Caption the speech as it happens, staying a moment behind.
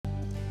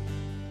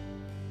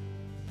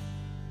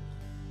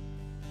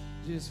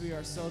Jesus, we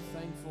are so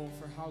thankful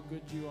for how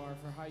good you are,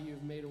 for how you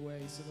have made a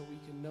way so that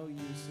we can know you,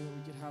 so that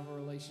we can have a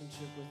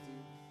relationship with you.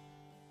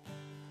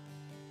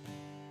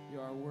 You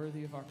are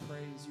worthy of our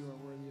praise. You are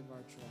worthy of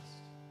our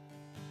trust.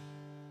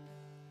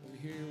 As we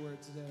hear your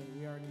word today,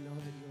 we already know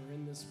that you are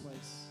in this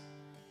place.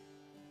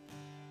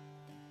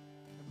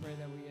 I pray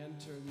that we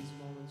enter these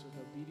moments with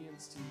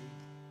obedience to you,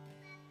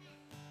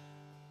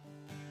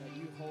 that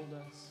you hold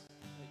us,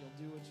 that you'll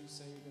do what you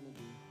say you're going to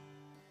do.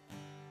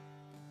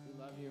 We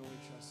love you and we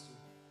trust you.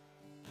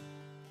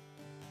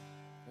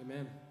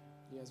 Amen.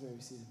 You guys may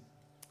be seated.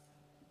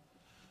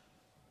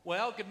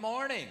 Well, good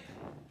morning.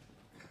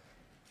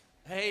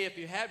 Hey, if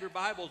you have your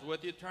Bibles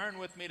with you, turn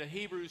with me to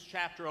Hebrews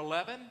chapter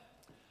 11.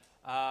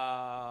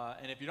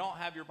 And if you don't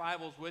have your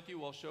Bibles with you,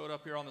 we'll show it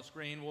up here on the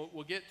screen.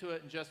 We'll get to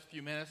it in just a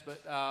few minutes,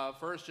 but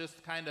first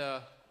just kind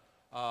of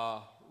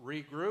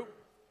regroup.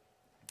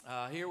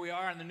 Here we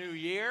are in the new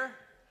year.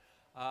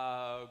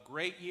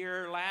 Great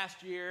year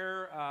last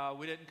year.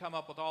 We didn't come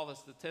up with all the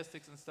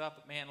statistics and stuff,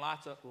 but man,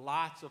 lots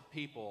of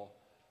people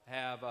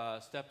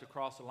have stepped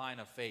across the line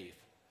of faith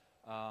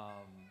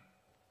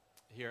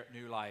here at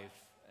New Life.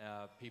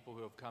 People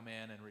who have come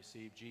in and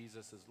received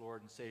Jesus as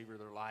Lord and Savior of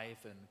their life.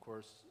 And of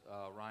course,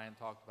 Ryan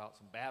talked about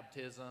some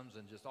baptisms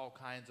and just all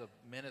kinds of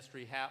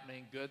ministry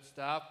happening, good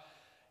stuff.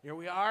 Here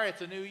we are,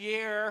 it's a new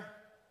year.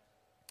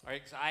 Are you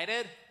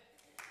excited?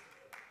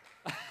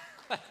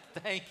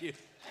 Thank you.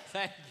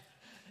 Thank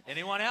you.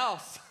 Anyone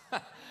else?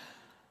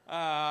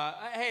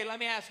 Hey, let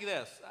me ask you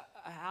this.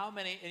 How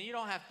many, and you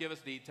don't have to give us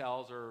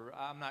details, or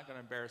I'm not going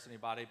to embarrass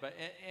anybody, but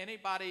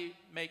anybody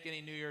make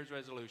any New Year's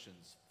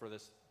resolutions for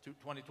this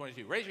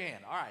 2022? Raise your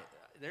hand. All right,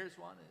 there's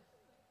one.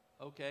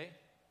 Okay.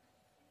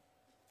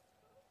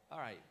 All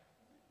right.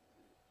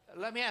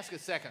 Let me ask a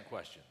second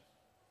question.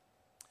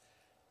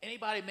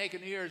 Anybody make a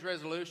New Year's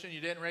resolution?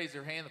 You didn't raise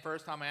your hand the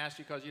first time I asked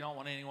you because you don't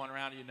want anyone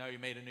around you to know you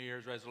made a New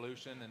Year's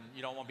resolution and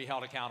you don't want to be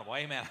held accountable.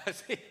 Amen. I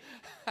see.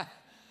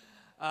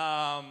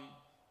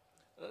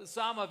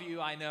 Some of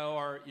you I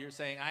know you're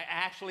saying, I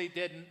actually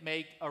didn't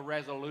make a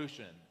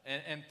resolution.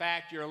 In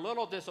fact, you're a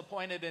little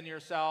disappointed in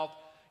yourself.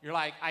 You're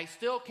like, I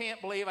still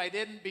can't believe I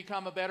didn't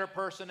become a better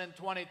person in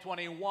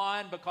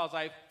 2021 because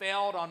I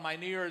failed on my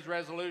New Year's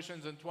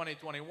resolutions in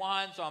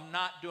 2021, so I'm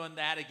not doing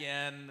that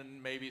again.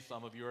 And maybe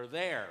some of you are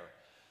there,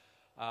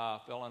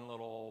 feeling a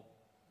little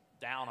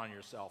down on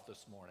yourself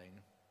this morning.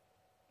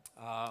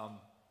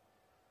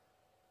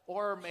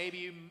 Or maybe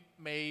you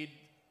made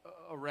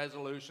a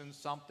resolution,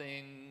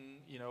 something,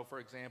 you know, for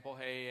example,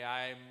 hey,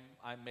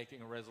 I'm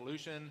making a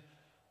resolution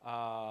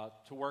to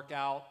work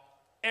out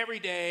every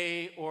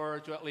day, or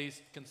to at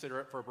least consider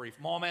it for a brief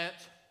moment.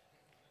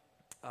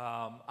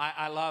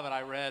 I love it.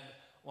 I read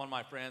one of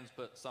my friends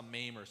put some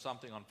meme or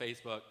something on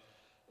Facebook,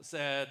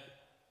 said,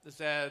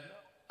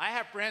 I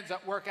have friends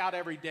that work out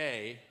every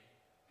day.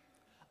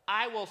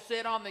 I will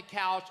sit on the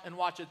couch and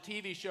watch a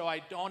TV show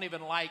I don't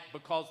even like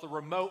because the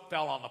remote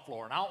fell on the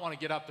floor and I don't want to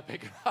get up to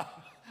pick it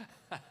up.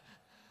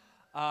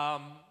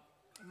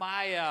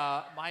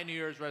 My New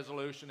Year's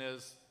resolution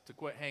is to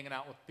quit hanging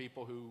out with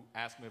people who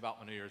ask me about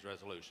my New Year's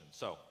resolution.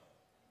 So,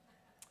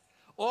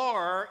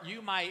 or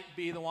you might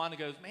be the one who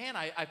goes, man,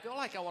 I feel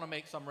like I want to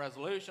make some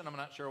resolution. I'm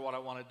not sure what I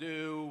want to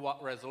do,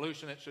 what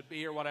resolution it should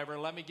be or whatever.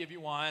 Let me give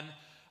you one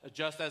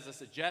just as a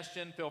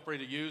suggestion. Feel free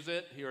to use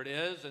it. Here it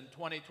is. In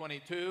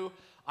 2022,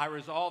 I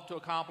resolved to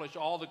accomplish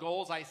all the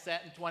goals I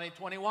set in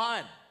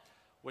 2021,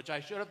 which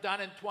I should have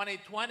done in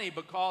 2020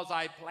 because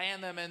I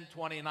planned them in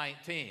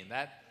 2019.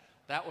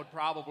 That would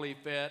probably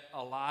fit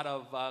a lot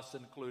of us,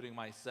 including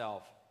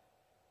myself.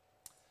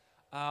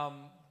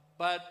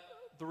 But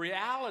the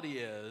reality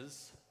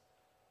is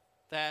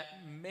that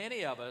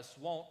many of us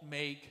won't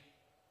make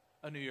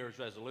a New Year's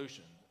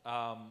resolution.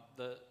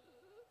 The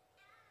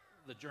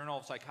Journal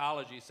of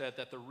Psychology said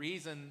that the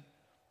reason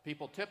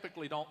people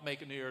typically don't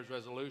make a New Year's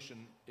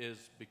resolution is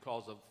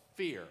because of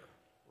fear,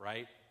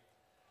 right?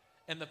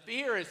 And the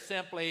fear is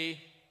simply,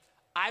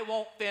 I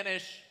won't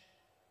finish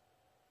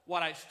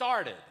what I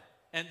started.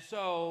 And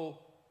so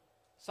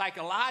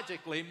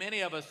psychologically,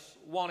 many of us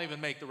won't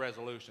even make the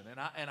resolution.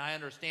 And I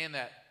understand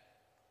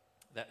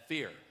that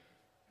fear.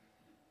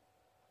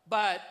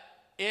 But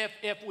if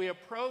we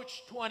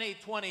approach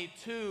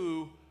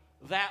 2022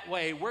 that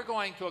way, we're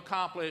going to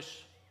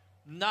accomplish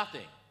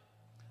nothing.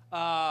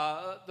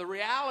 The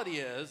reality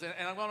is, and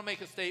I'm going to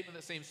make a statement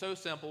that seems so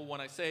simple, when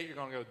I say it, you're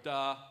going to go,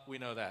 duh, we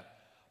know that.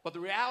 But the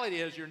reality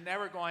is you're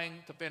never going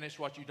to finish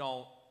what you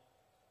don't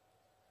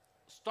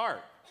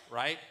start,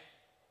 right?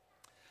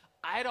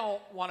 I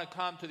don't want to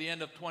come to the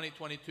end of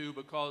 2022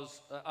 because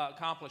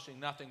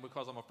accomplishing nothing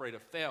because I'm afraid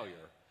of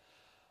failure.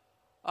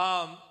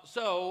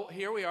 So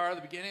here we are at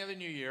the beginning of the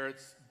new year.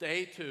 It's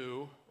day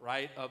 2,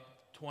 right, of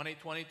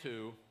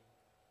 2022.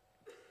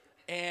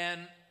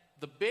 And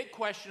the big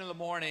question of the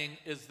morning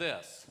is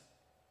this.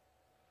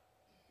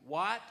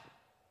 What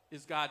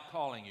is God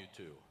calling you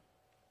to?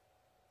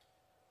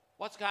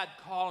 What's God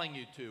calling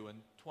you to in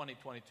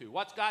 2022?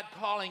 What's God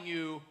calling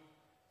you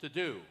to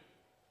do?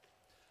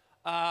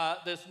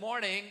 This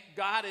morning,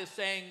 God is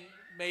saying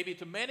maybe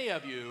to many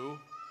of you,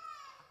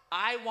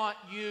 I want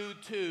you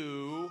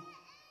to ...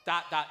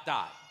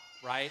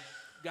 right?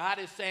 God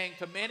is saying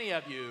to many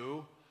of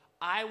you,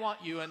 I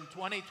want you in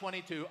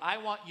 2022, I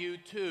want you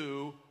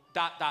to ...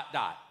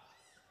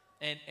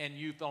 And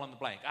you fill in the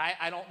blank.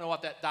 I don't know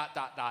what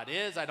that ...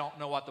 is. I don't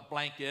know what the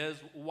blank is.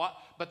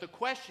 But the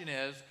question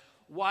is,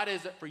 what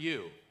is it for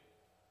you?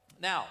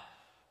 Now,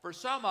 for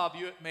some of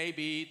you, it may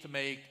be to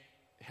make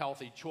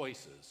healthy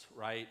choices,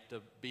 right?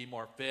 To be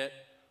more fit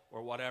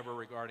or whatever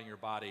regarding your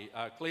body.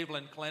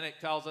 Cleveland Clinic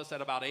tells us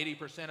that about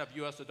 80% of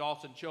U.S.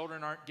 adults and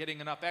children aren't getting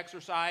enough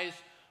exercise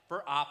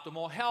for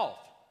optimal health.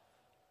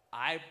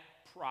 I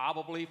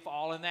probably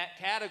fall in that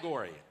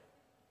category.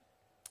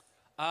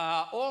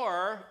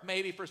 Or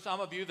maybe for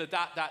some of you, the ...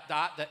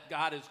 that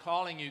God is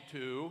calling you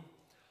to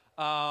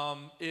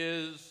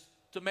is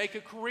to make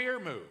a career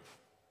move.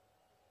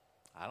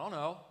 I don't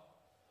know.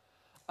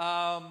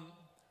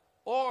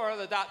 Or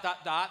the ...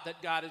 that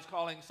God is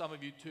calling some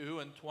of you to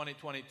in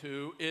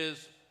 2022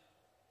 is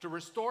to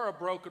restore a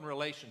broken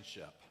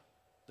relationship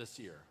this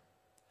year.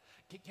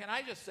 Can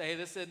I just say,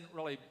 this isn't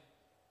really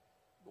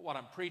what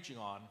I'm preaching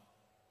on,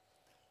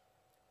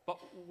 but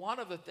one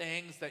of the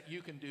things that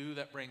you can do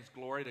that brings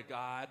glory to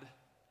God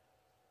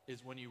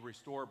is when you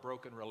restore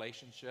broken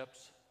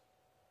relationships.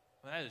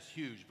 And that is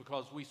huge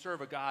because we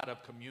serve a God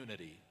of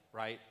community,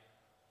 right?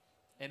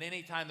 And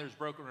anytime there's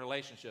broken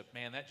relationship,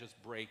 man, that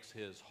just breaks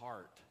his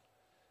heart.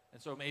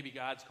 And so maybe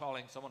God's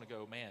calling someone to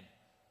go, man,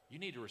 you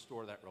need to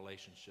restore that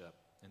relationship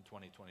in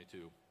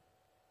 2022.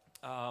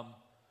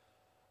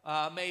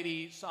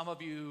 Maybe some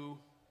of you,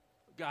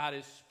 God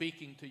is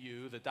speaking to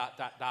you, the ...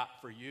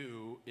 for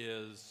you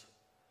is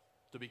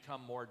to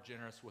become more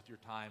generous with your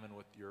time and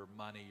with your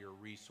money, your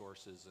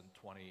resources in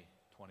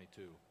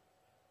 2022.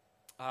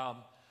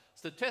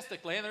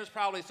 Statistically, and there's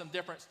probably some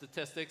different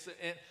statistics,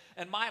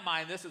 in my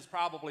mind, this is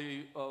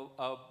probably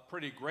a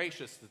pretty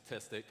gracious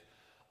statistic.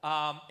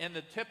 In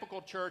the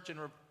typical church,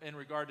 in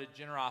regard to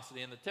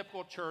generosity, in the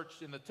typical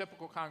church, in the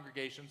typical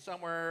congregation,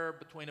 somewhere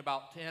between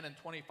about 10 and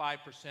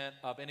 25%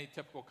 of any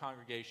typical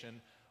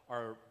congregation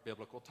are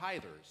biblical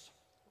tithers,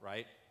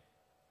 right?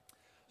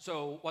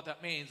 So what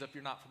that means, if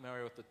you're not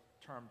familiar with the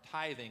term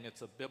tithing,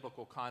 it's a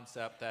biblical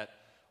concept that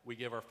we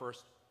give our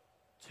first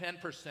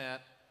 10%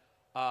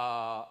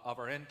 of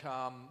our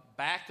income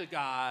back to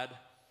God,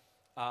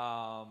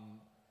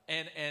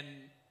 and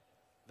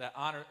that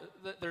honor.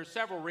 There's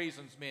several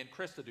reasons me and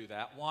Krista do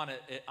that. One,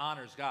 it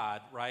honors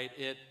God, right?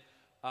 It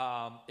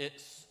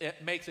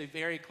makes a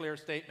very clear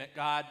statement: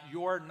 God,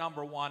 you're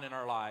number one in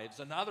our lives.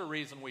 Another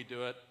reason we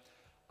do it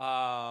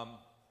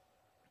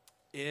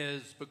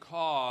is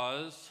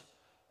because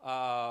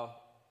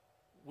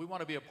we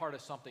want to be a part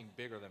of something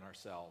bigger than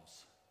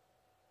ourselves,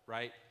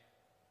 right?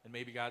 And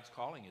maybe God's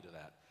calling you to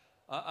that.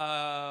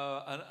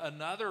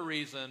 Another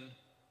reason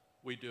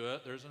we do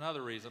it, there's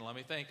another reason, let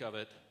me think of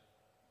it.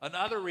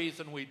 Another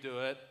reason we do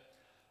it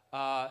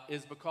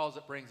is because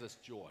it brings us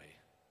joy,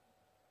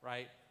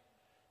 right?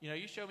 You know,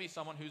 you show me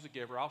someone who's a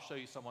giver, I'll show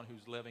you someone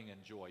who's living in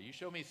joy. You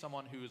show me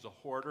someone who's a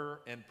hoarder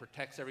and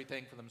protects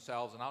everything for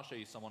themselves, and I'll show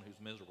you someone who's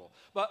miserable.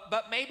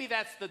 But maybe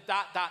that's the ...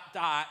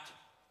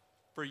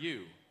 for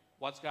you.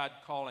 What's God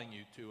calling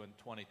you to in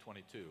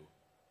 2022?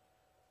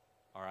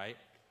 All right?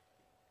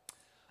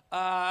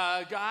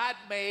 God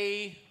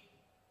may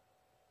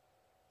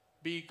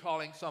be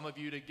calling some of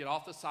you to get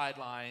off the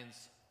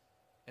sidelines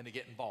and to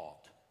get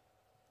involved.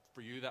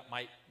 For you, that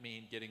might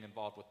mean getting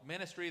involved with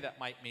ministry. That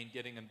might mean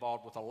getting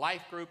involved with a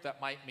life group.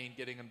 That might mean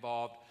getting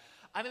involved.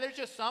 I mean, there's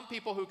just some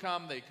people who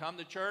come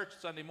to church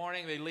Sunday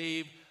morning, they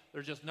leave.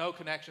 There's just no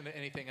connection to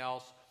anything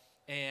else.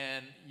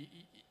 And,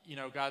 you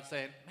know, God's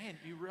saying, man,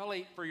 you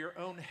really, for your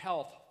own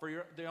health, for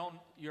your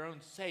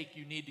own sake,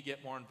 you need to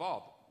get more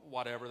involved,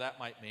 whatever that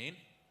might mean.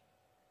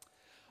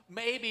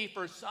 Maybe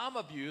for some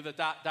of you, the ...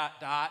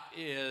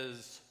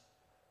 is,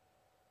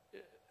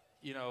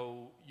 you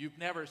know, you've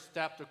never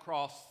stepped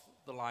across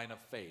the line of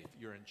faith.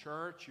 You're in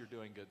church, you're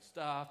doing good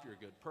stuff, you're a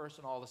good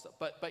person, all this stuff,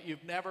 but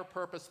you've never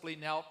purposefully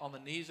knelt on the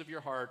knees of your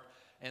heart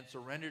and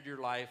surrendered your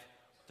life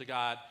to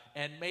God.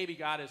 And maybe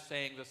God is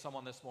saying to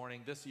someone this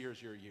morning, this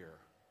year's your year.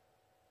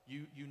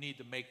 You need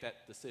to make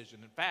that decision.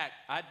 In fact,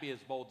 I'd be as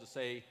bold to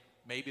say,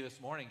 maybe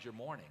this morning's your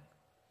morning,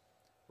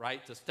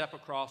 right? To step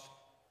across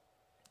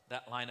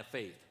that line of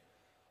faith.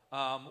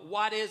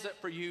 What is it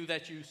for you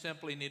that you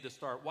simply need to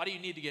start? What do you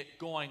need to get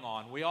going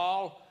on? We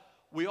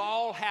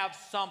all have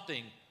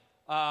something.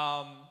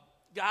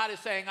 God is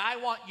saying, I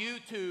want you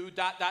to ...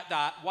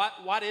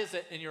 What is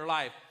it in your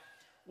life?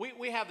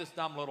 We have this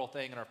dumb little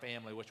thing in our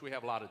family, which we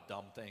have a lot of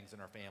dumb things in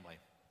our family.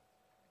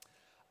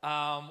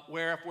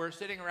 Where if we're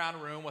sitting around a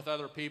room with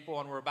other people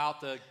and we're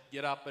about to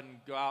get up and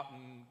go out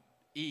and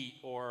eat,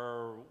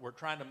 or we're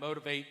trying to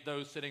motivate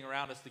those sitting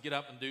around us to get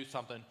up and do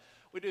something,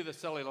 we do this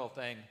silly little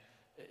thing.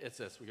 It's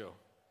this, we go,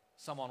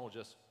 someone will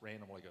just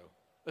randomly go,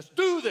 let's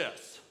do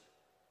this.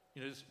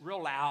 You know, just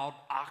real loud,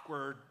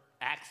 awkward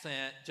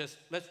accent, just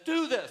let's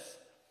do this.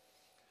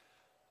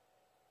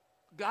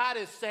 God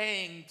is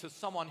saying to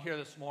someone here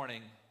this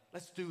morning,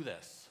 let's do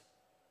this.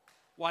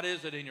 What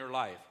is it in your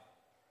life?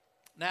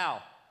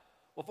 Now,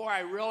 Before I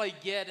really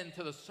get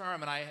into the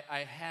sermon,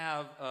 I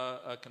have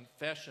a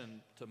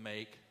confession to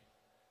make.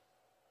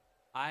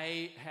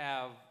 I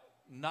have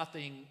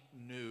nothing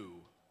new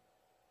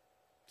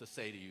to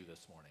say to you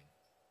this morning.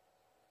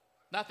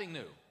 Nothing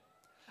new.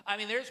 I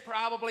mean, there's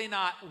probably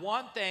not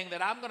one thing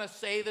that I'm going to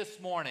say this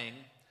morning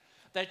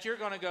that you're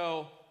going to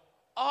go,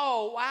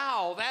 oh,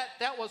 wow,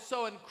 that was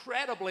so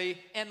incredibly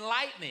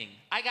enlightening.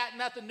 I got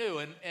nothing new.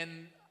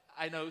 And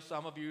I know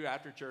some of you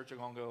after church are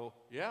going to go,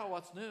 yeah,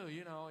 what's new,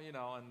 you know,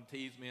 and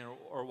tease me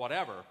or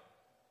whatever.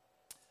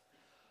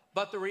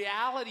 But the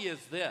reality is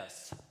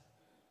this.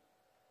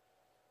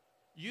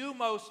 You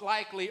most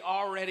likely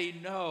already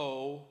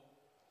know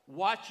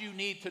what you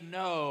need to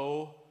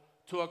know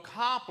to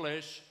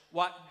accomplish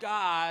what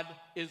God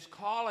is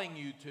calling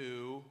you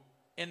to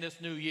in this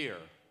new year.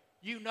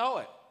 You know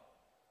it.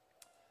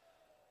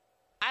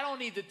 I don't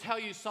need to tell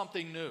you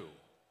something new.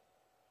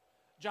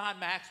 John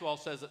Maxwell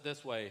says it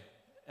this way,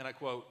 and I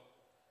quote,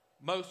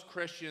 "Most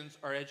Christians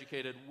are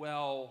educated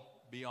well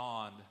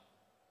beyond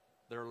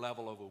their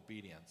level of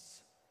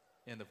obedience."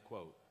 End of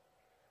quote.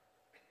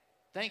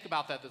 Think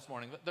about that this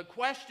morning. The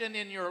question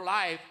in your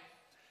life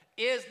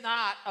is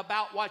not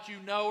about what you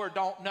know or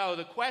don't know.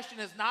 The question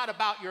is not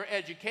about your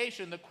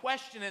education. The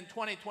question in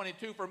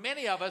 2022 for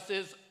many of us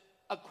is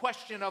a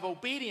question of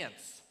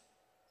obedience.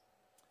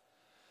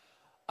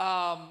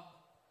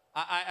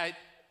 I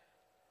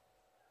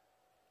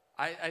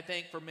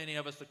think for many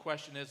of us the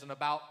question isn't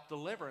about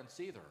deliverance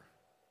either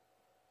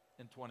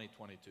in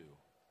 2022.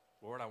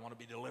 Lord, I want to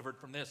be delivered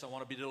from this. I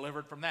want to be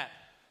delivered from that.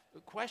 The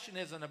question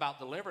isn't about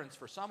deliverance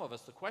for some of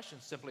us. The question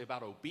is simply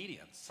about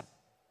obedience.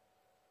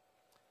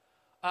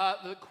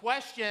 The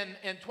question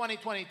in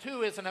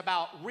 2022 isn't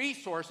about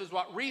resources,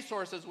 what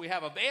resources we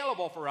have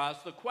available for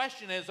us. The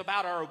question is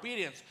about our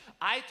obedience.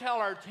 I tell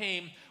our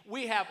team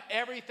we have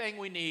everything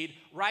we need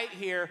right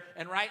here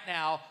and right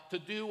now to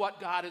do what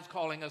God is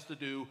calling us to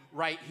do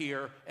right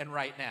here and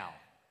right now.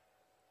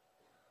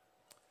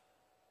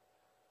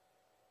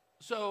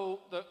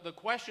 So the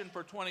question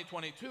for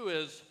 2022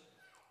 is,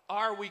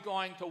 are we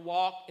going to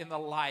walk in the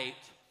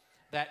light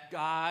that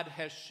God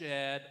has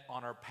shed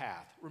on our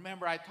path?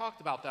 Remember, I talked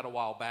about that a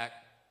while back.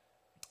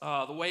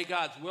 The way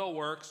God's will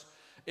works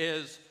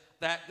is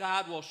that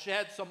God will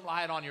shed some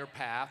light on your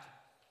path,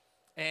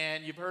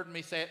 and you've heard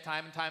me say it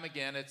time and time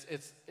again.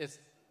 It's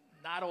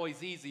not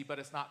always easy, but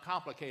it's not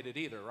complicated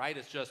either, right?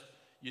 It's just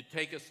you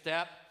take a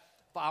step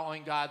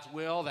following God's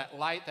will, that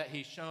light that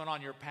He's shown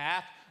on your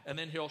path, and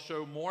then He'll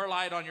show more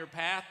light on your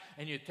path,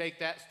 and you take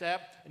that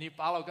step, and you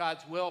follow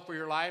God's will for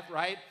your life,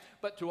 right?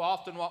 But too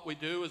often what we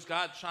do is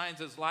God shines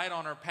His light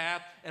on our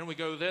path, and we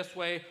go this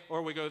way,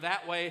 or we go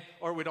that way,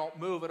 or we don't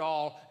move at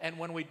all. And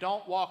when we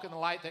don't walk in the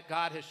light that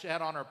God has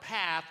shed on our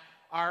path,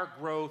 our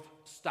growth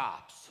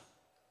stops.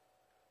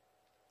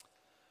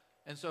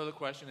 And so the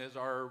question is,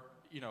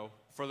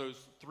 for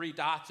those 3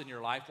 dots in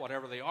your life,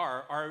 whatever they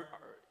are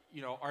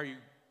you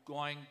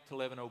going to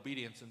live in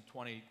obedience in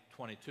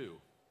 2022?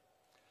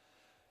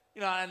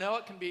 I know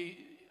it can be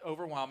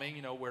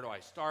overwhelming. Where do I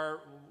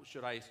start?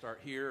 Should I start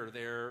here or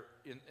there?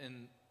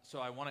 And so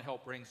I want to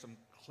help bring some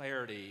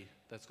clarity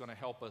that's going to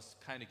help us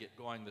kind of get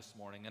going this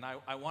morning. And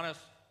I want us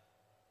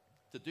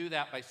to do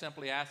that by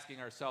simply asking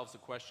ourselves the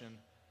question,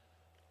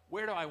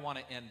 where do I want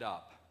to end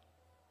up?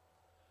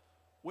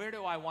 Where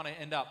do I want to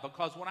end up?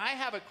 Because when I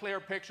have a clear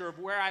picture of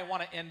where I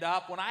want to end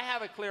up, when I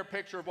have a clear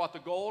picture of what the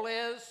goal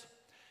is,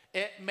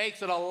 it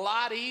makes it a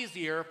lot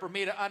easier for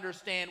me to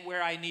understand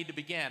where I need to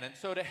begin. And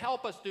so to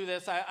help us do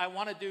this, I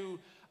want to do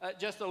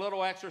just a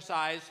little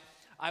exercise.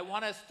 I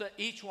want us to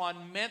each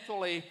one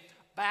mentally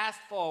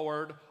fast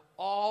forward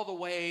all the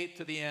way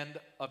to the end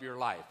of your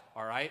life,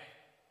 all right?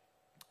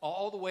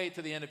 All the way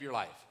to the end of your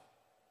life.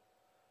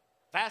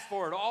 Fast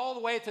forward all the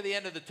way to the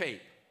end of the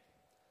tape.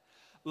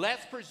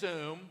 Let's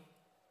presume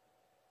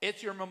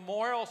it's your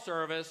memorial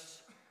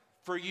service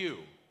for you,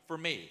 for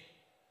me.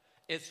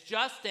 It's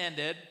just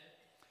ended.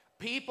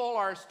 People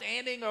are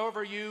standing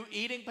over you,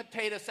 eating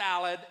potato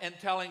salad and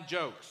telling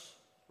jokes,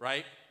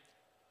 right?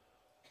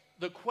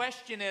 The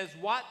question is,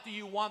 what do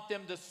you want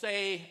them to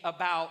say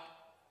about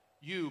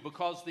you?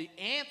 Because the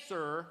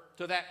answer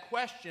to that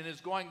question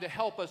is going to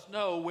help us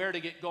know where to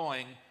get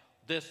going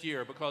this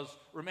year. Because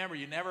remember,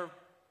 you never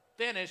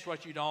finish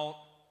what you don't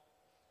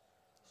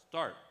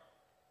start.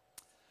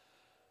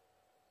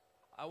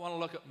 I want to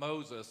look at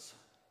Moses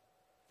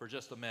for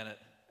just a minute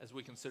as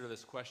we consider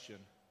this question.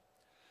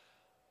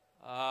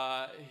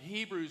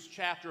 Hebrews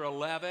chapter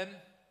 11,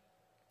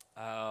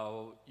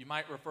 you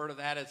might refer to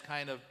that as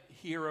kind of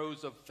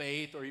heroes of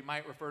faith, or you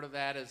might refer to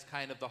that as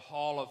kind of the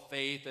hall of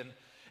faith.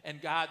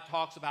 And God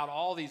talks about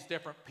all these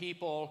different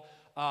people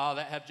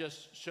that have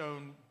just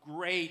shown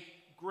great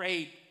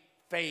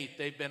faith.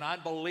 They've been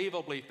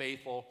unbelievably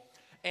faithful.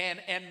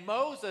 And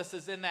Moses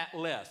is in that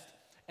list.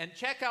 And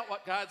check out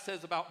what God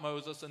says about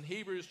Moses in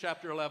Hebrews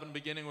chapter 11,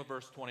 beginning with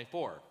verse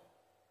 24.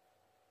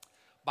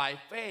 By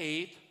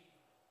faith,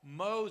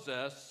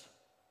 Moses,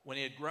 when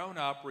he had grown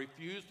up,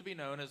 refused to be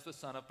known as the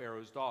son of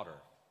Pharaoh's daughter.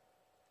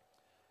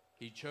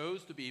 He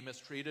chose to be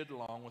mistreated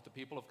along with the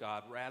people of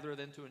God rather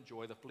than to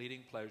enjoy the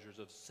fleeting pleasures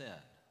of sin.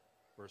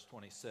 Verse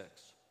 26.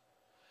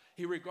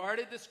 He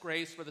regarded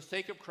disgrace for the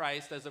sake of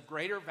Christ as of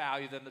greater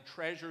value than the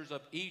treasures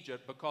of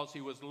Egypt because he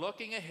was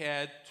looking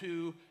ahead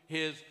to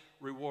his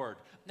reward.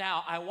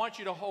 Now, I want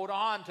you to hold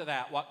on to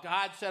that, what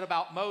God said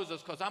about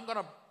Moses, because I'm going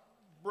to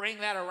bring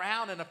that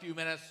around in a few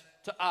minutes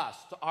to us,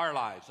 to our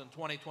lives in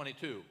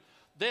 2022.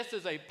 This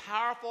is a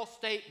powerful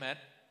statement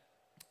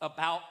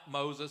about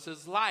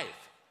Moses' life.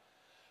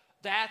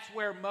 That's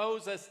where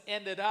Moses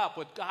ended up,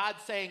 with God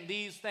saying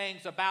these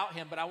things about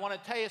him. But I want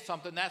to tell you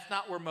something, that's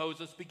not where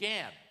Moses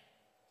began.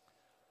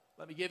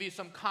 Let me give you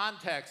some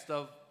context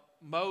of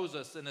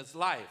Moses and his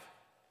life.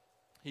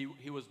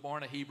 He was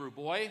born a Hebrew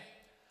boy.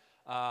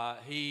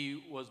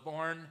 He was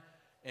born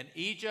in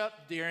Egypt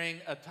during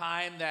a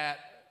time that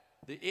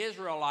the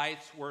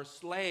Israelites were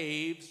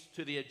slaves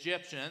to the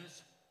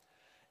Egyptians.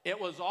 It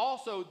was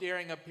also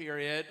during a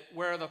period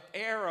where the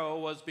Pharaoh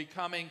was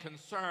becoming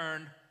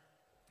concerned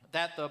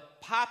that the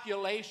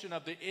population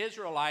of the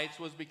Israelites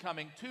was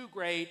becoming too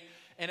great,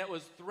 and it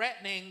was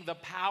threatening the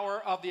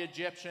power of the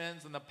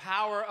Egyptians and the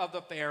power of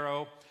the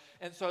Pharaoh.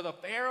 And so the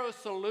Pharaoh's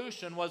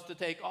solution was to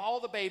take all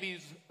the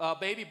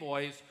baby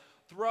boys,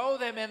 throw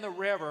them in the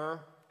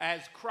river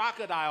as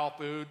crocodile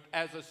food,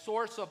 as a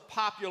source of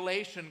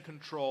population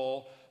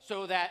control,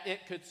 so that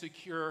it could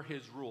secure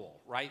his rule,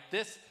 right?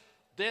 This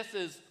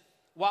is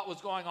what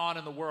was going on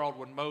in the world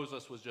when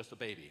Moses was just a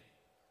baby.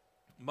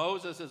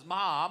 Moses'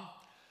 mom,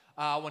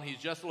 when he's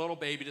just a little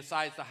baby,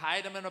 decides to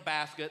hide him in a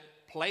basket,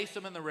 place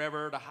him in the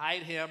river to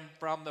hide him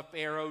from the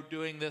Pharaoh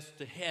doing this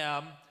to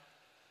him.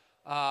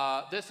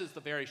 This is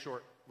the very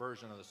short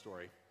version of the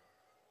story.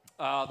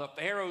 The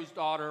Pharaoh's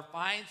daughter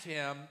finds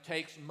him,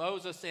 takes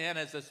Moses in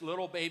as this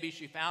little baby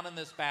she found in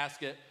this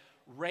basket,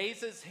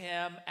 raises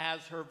him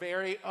as her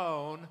very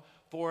own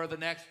for the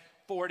next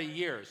 40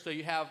 years. So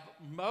you have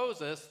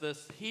Moses,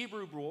 this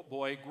Hebrew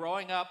boy,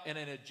 growing up in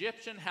an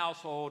Egyptian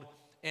household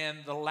in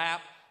the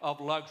lap of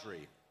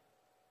luxury.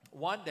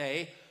 One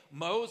day,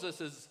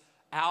 Moses is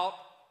out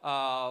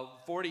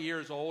 40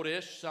 years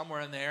old-ish,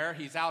 somewhere in there.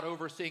 He's out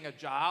overseeing a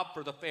job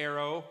for the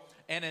Pharaoh,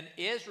 and an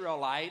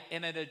Israelite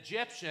and an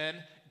Egyptian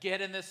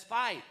get in this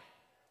fight.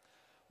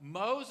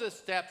 Moses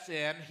steps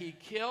in. He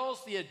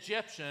kills the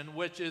Egyptian,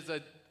 which is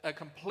a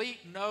complete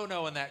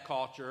no-no in that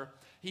culture.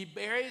 He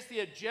buries the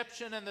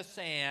Egyptian in the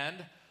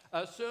sand,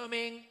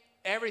 assuming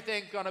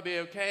everything's going to be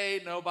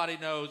okay. Nobody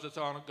knows it's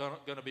going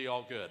to be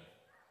all good.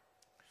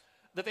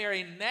 The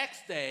very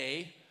next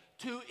day,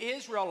 two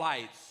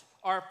Israelites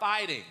are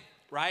fighting,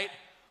 right?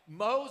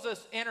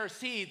 Moses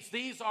intercedes.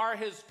 These are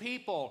his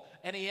people.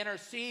 And he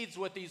intercedes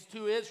with these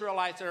two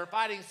Israelites that are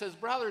fighting. He says,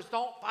 brothers,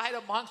 don't fight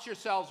amongst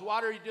yourselves.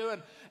 What are you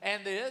doing?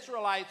 And the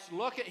Israelites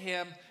look at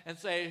him and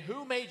say,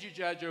 who made you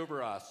judge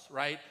over us,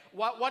 right?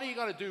 What are you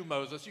going to do,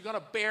 Moses? You're going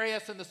to bury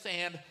us in the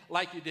sand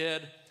like you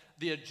did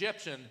the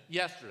Egyptian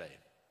yesterday.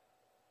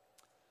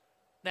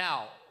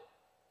 Now,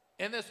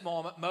 in this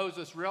moment,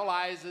 Moses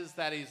realizes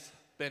that he's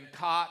been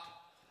caught,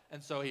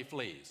 and so he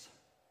flees.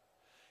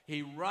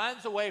 He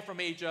runs away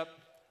from Egypt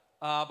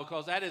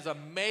because that is a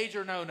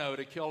major no-no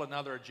to kill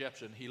another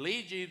Egyptian. He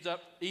leaves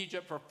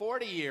Egypt for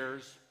 40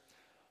 years.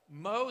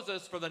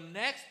 Moses, for the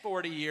next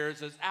 40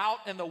 years, is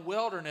out in the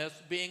wilderness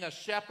being a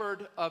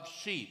shepherd of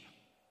sheep.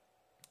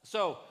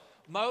 So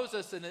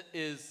Moses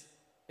is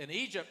in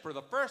Egypt for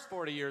the first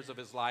 40 years of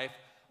his life,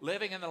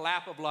 living in the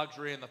lap of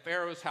luxury in the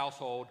Pharaoh's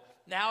household.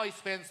 Now he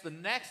spends the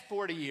next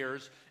 40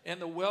 years in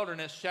the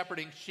wilderness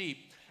shepherding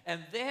sheep.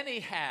 And then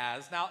he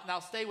has, now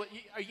stay with,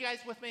 are you guys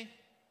with me?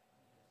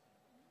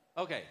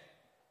 Okay.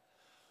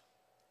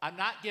 I'm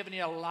not giving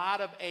you a lot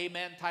of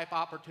amen type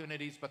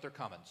opportunities, but they're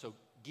coming, so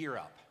gear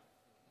up.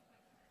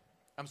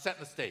 I'm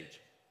setting the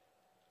stage.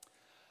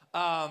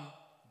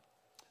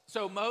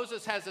 So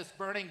Moses has this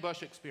burning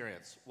bush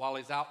experience while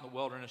he's out in the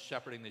wilderness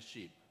shepherding the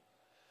sheep.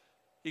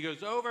 He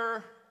goes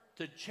over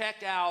to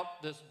check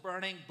out this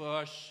burning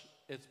bush.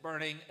 It's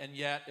burning, and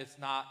yet it's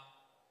not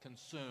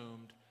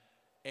consumed.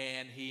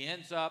 And he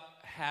ends up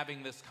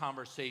having this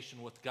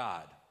conversation with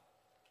God.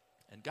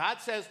 And God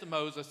says to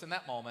Moses in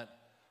that moment,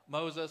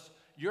 Moses,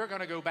 you're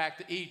going to go back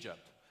to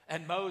Egypt.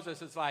 And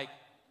Moses is like,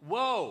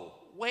 whoa,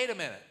 wait a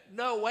minute.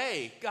 No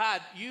way. God,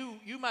 you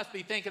must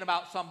be thinking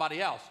about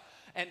somebody else.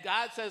 And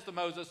God says to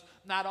Moses,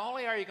 not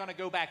only are you going to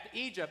go back to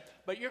Egypt,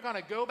 but you're going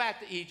to go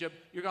back to Egypt,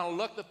 you're going to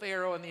look the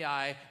Pharaoh in the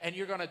eye, and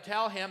you're going to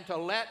tell him to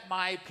let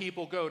my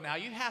people go. Now,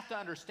 you have to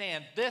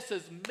understand, this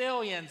is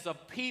millions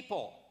of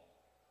people.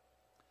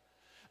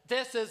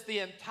 This is the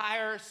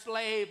entire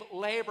slave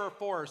labor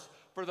force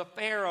for the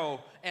Pharaoh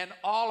and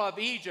all of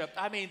Egypt.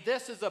 I mean,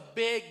 this is a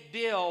big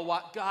deal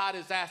what God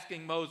is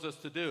asking Moses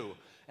to do.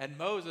 And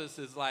Moses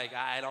is like,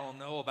 I don't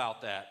know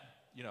about that.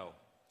 You know,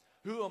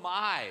 who am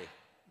I?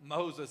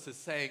 Moses is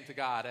saying to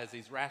God as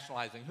he's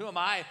rationalizing, who am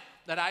I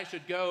that I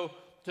should go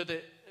to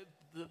the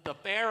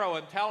Pharaoh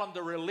and tell him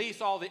to release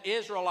all the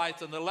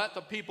Israelites and to let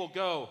the people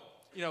go?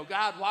 You know,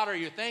 God, what are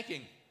you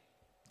thinking?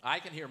 I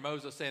can hear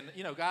Moses saying,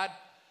 you know, God,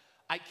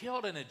 I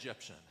killed an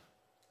Egyptian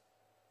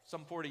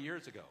some 40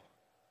 years ago.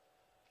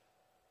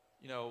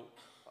 you know,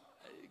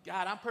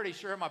 God, I'm pretty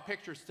sure my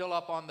picture's still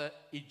up on the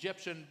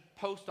Egyptian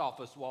post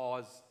office wall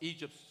as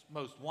Egypt's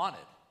most wanted.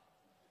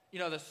 You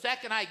know, the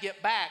second I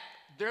get back,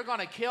 they're going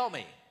to kill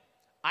me.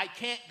 I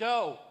can't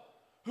go.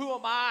 Who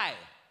am I?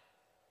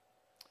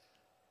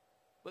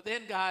 But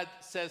then God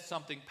says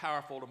something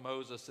powerful to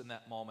Moses in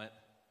that moment.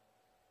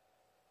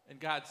 And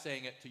God's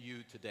saying it to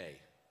you today.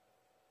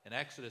 In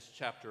Exodus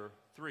chapter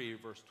 3,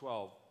 verse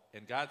 12,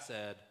 and God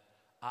said,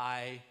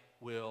 I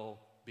will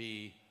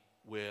be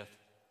with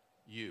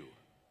you.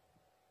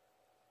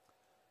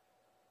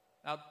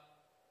 Now,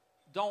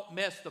 don't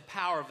miss the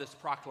power of this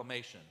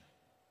proclamation.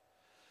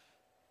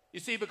 You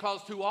see,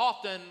 because too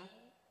often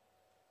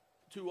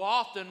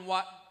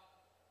what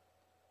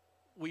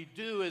we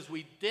do is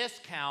we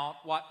discount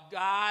what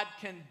God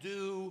can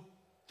do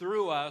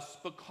through us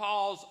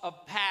because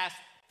of past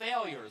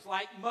failures,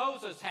 like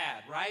Moses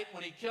had, right?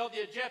 When he killed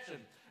the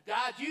Egyptian.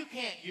 God, you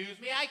can't use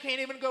me. I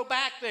can't even go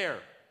back there.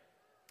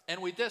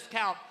 And we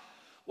discount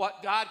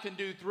what God can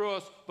do through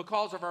us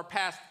because of our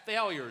past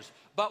failures.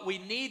 But we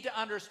need to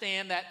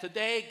understand that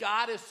today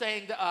God is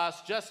saying to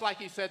us, just like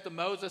he said to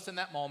Moses in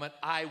that moment,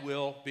 I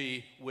will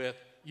be with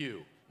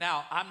you.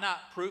 Now, I'm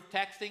not proof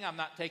texting. I'm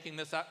not taking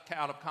this out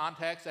of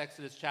context,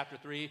 Exodus chapter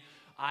 3.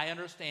 I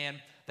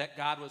understand that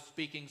God was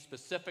speaking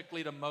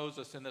specifically to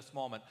Moses in this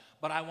moment.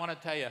 But I want to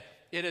tell you,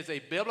 it is a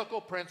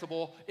biblical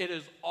principle. It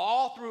is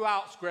all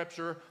throughout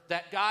Scripture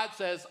that God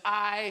says,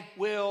 I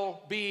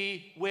will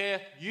be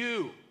with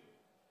you.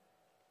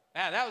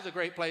 Man, that was a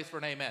great place for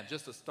an amen,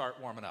 just to start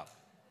warming up.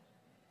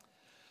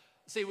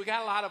 See, we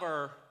got a lot of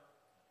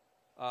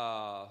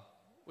our,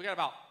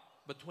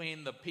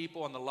 between the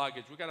people and the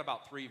luggage, we got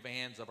about 3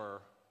 vans of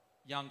our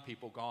young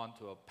people gone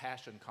to a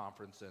passion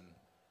conference in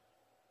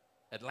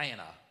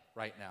Atlanta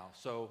right now.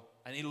 So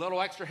I need a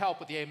little extra help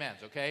with the amens,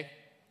 okay?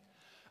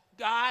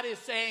 God is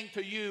saying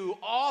to you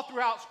all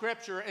throughout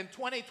Scripture in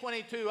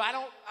 2022, I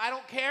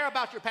don't care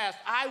about your past.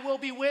 I will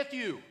be with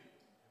you.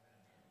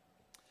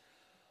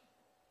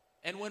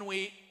 And when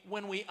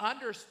we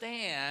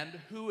understand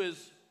who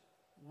is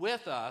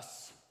with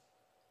us,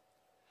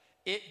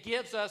 it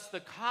gives us the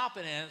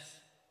confidence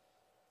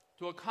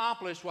to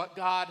accomplish what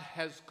God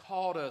has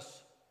called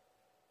us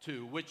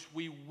to, which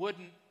we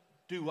wouldn't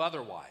do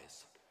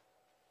otherwise.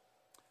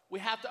 We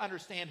have to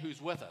understand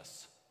who's with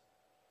us.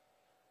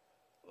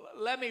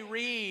 Let me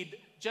read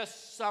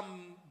just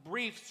some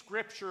brief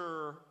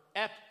scripture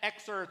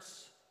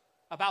excerpts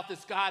about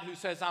this God who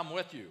says, I'm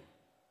with you.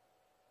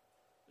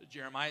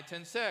 Jeremiah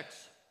 10:6.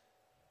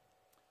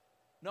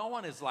 No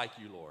one is like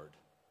you, Lord.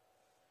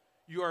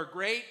 You are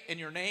great, and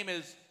your name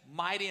is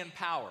mighty in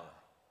power.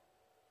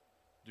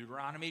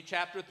 Deuteronomy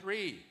chapter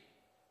 3.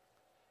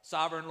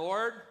 Sovereign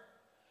Lord,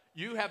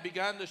 you have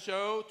begun to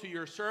show to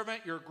your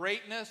servant your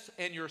greatness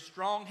and your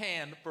strong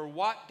hand. For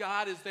what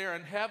God is there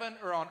in heaven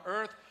or on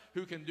earth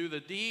who can do the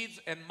deeds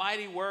and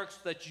mighty works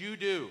that you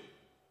do?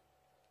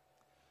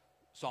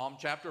 Psalm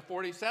chapter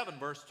 47,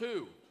 verse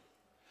 2.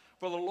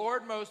 For the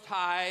Lord Most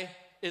High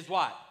is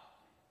what?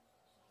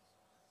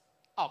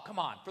 Oh, come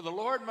on. For the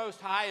Lord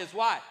Most High is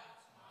what?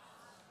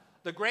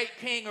 The great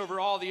King over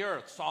all the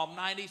earth. Psalm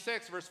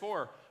 96, verse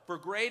 4. For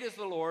great is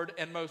the Lord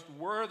and most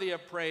worthy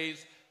of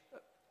praise.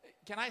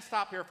 Can I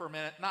stop here for a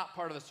minute? Not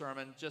part of the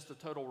sermon, just a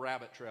total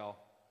rabbit trail.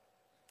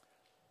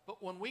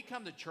 But when we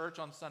come to church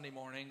on Sunday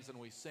mornings and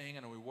we sing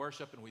and we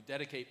worship and we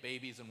dedicate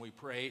babies and we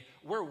pray,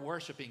 we're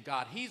worshiping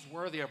God. He's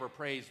worthy of our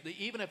praise,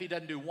 even if he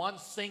doesn't do one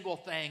single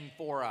thing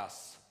for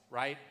us,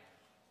 right?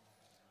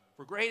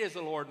 For great is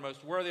the Lord,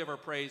 most worthy of our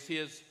praise. He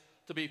is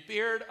to be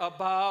feared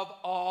above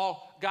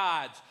all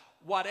gods.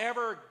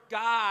 Whatever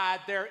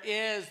God there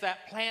is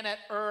that planet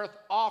Earth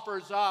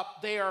offers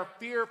up, they are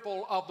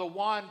fearful of the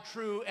one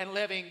true and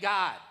living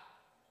God.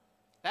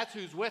 That's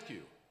who's with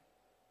you.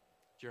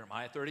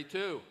 Jeremiah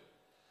 32.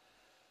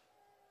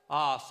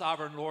 Ah,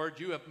 sovereign Lord,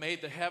 you have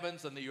made the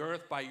heavens and the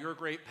earth by your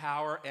great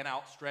power and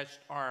outstretched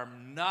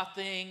arm.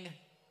 Nothing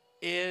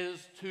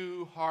is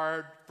too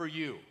hard for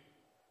you.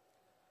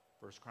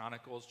 1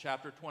 Chronicles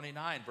chapter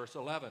 29, verse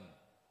 11.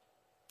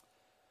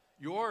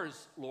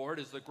 Yours, Lord,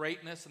 is the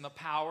greatness and the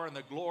power and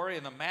the glory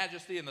and the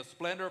majesty and the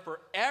splendor, for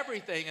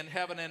everything in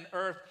heaven and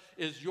earth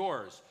is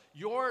yours.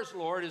 Yours,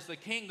 Lord, is the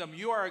kingdom.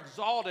 You are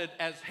exalted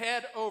as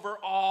head over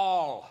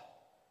all.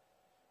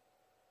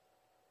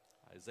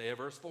 Isaiah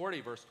verse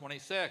 40, verse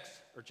 26,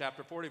 or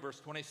chapter 40, verse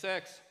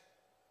 26.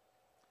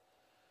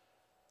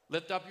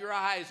 Lift up your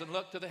eyes and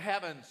look to the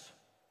heavens.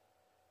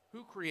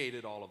 Who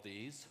created all of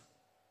these?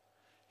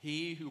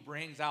 He who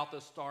brings out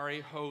the starry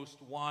host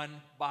one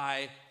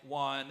by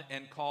one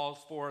and calls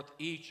forth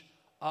each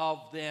of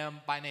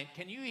them by name.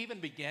 Can you even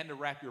begin to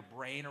wrap your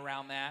brain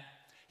around that?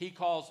 He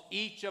calls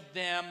each of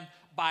them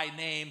by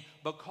name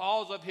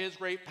because of his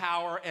great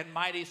power and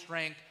mighty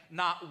strength.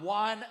 Not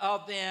one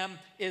of them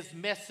is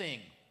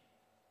missing.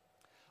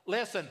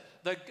 Listen,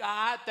 the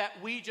God that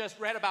we just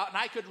read about, and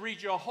I could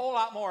read you a whole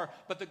lot more,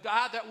 but the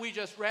God that we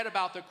just read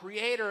about, the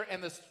creator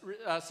and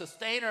the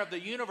sustainer of the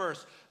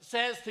universe,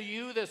 says to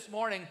you this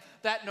morning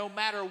that no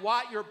matter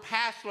what your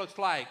past looks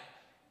like,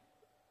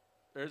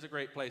 There's a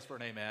great place for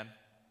an amen.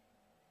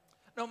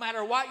 No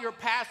matter what your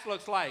past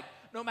looks like,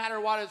 no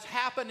matter what has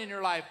happened in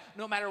your life,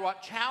 no matter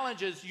what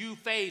challenges you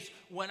face,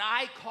 when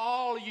I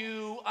call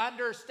you,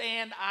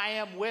 understand I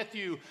am with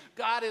you.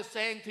 God is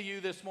saying to you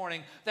this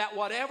morning that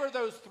whatever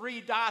those 3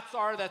 dots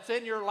are that's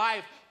in your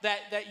life,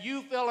 that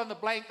you fill in the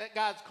blank that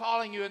God's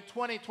calling you in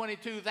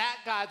 2022, that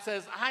God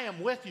says, I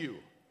am with you.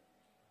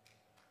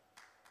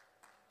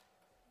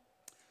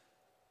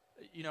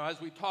 You know,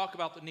 as we talk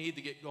about the need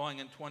to get going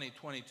in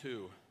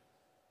 2022,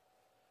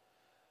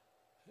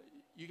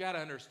 you got to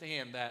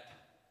understand that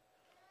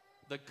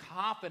the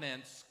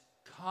confidence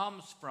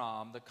comes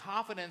from the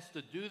confidence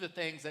to do the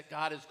things that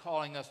God is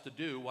calling us to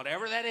do,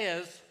 whatever that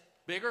is,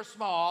 big or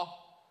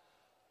small.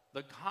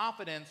 The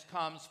confidence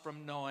comes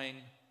from knowing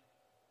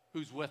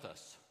who's with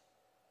us.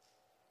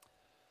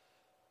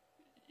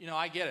 You know,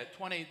 I get it.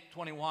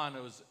 2021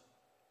 was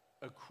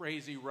a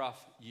crazy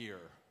rough year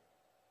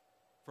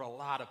for a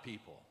lot of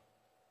people.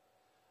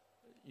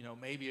 You know,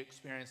 maybe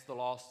experienced the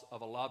loss of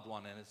a loved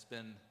one, and it's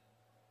been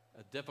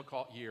a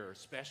difficult year,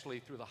 especially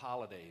through the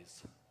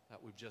holidays that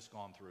we've just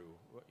gone through.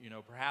 You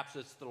know, perhaps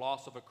it's the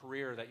loss of a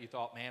career that you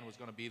thought, man, was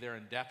going to be there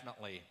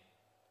indefinitely.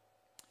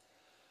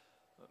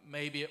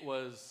 Maybe it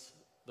was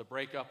the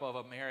breakup of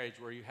a marriage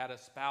where you had a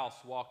spouse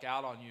walk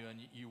out on you and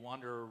you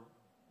wonder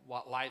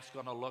what life's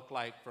going to look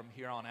like from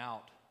here on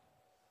out.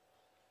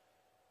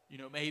 You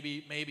know,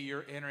 maybe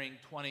you're entering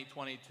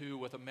 2022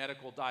 with a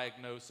medical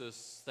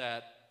diagnosis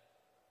that,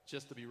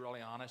 just to be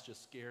really honest,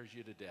 just scares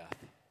you to death.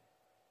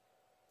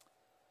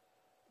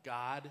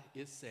 God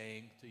is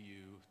saying to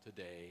you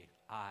today,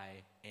 I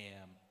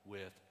am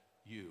with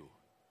you.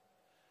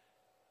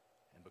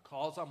 And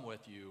because I'm with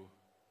you,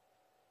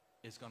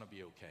 it's going to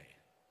be okay.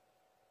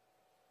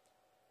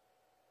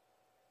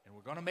 And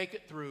we're going to make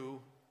it through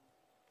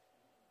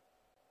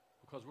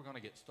because we're going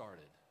to get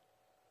started.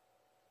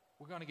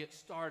 We're going to get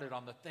started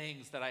on the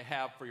things that I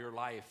have for your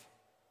life.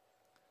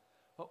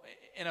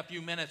 In a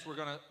few minutes, we're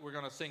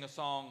going to sing a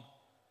song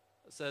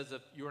that says,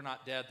 if you're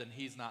not dead, then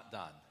he's not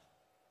done.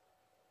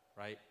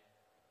 Right?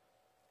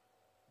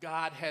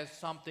 God has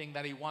something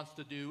that he wants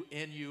to do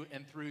in you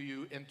and through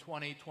you in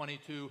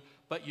 2022,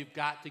 but you've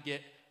got to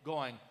get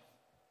going.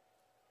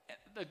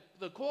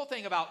 The cool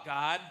thing about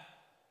God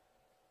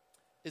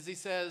is he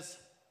says,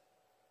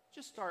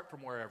 just start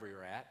from wherever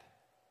you're at.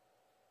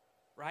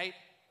 Right?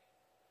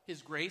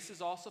 His grace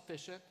is all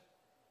sufficient.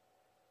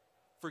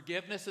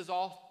 Forgiveness is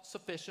all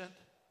sufficient.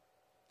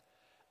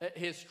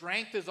 His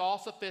strength is all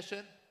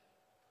sufficient.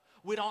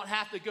 We don't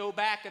have to go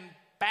back and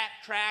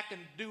backtrack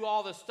and do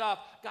all this stuff.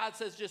 God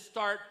says just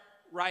start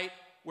right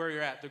where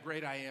you're at. The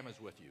great I am is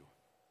with you.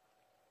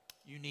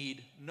 You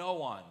need no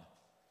one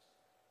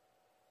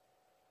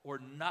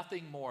or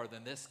nothing more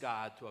than this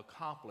God to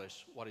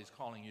accomplish what he's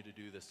calling you to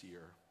do this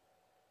year.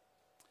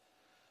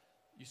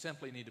 You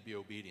simply need to be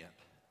obedient.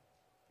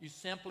 You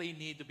simply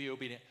need to be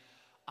obedient.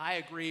 I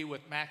agree with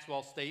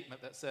Maxwell's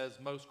statement that says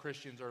most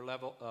Christians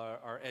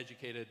are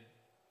educated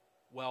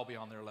well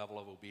beyond their level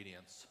of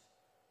obedience.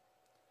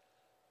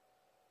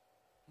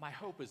 My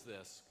hope is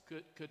this.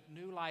 Could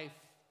New Life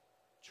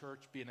Church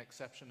be an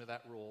exception to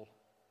that rule?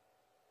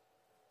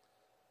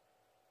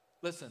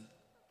 Listen,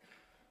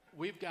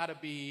 we've got to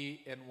be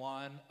in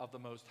one of the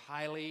most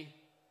highly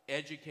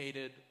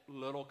educated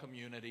little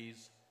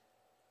communities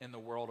in the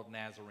world of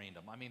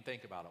Nazarenem. I mean,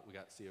 think about it. We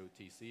got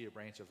COTC, a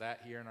branch of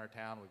that here in our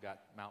town. We've got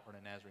Mount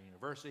Vernon Nazarene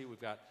University.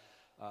 We've got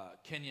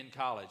Kenyon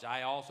College.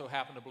 I also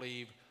happen to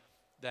believe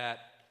that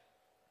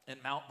in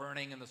Mount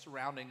Vernon and the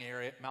surrounding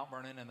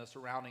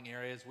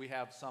areas, we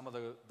have some of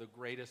the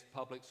greatest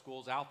public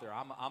schools out there.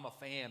 I'm a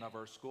fan of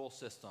our school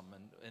system,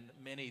 and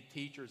many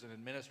teachers and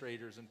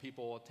administrators and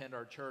people attend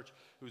our church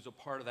who's a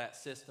part of that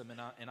system,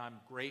 and I'm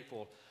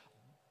grateful.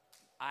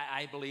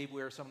 I believe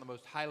we are some of the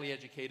most highly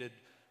educated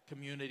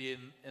community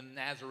in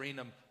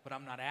Nazarenem, but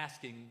I'm not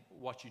asking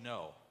what you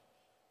know.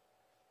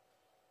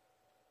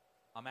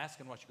 I'm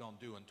asking what you're going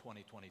to do in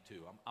 2022.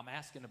 I'm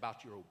asking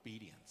about your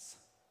obedience.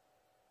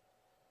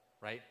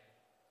 Right?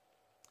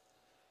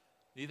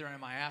 Neither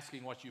am I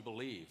asking what you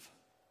believe.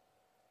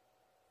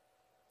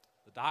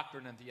 The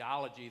doctrine and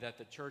theology that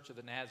the Church of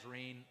the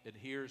Nazarene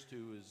adheres to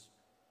is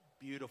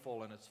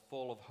beautiful and it's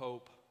full of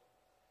hope.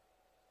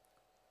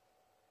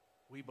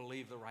 We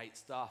believe the right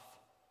stuff.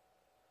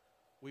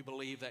 We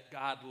believe that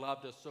God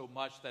loved us so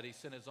much that he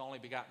sent his only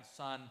begotten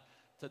Son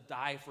to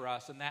die for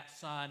us. And that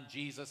Son,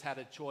 Jesus, had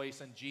a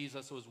choice, and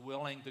Jesus was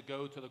willing to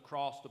go to the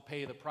cross to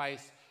pay the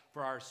price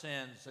for our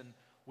sins. And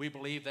we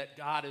believe that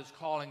God is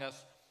calling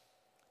us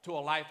to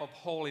a life of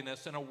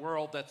holiness in a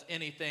world that's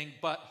anything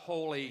but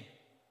holy.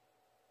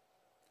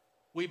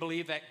 We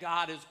believe that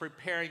God is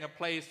preparing a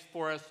place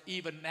for us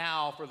even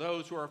now for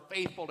those who are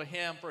faithful to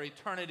him for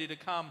eternity to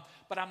come.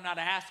 But I'm not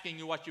asking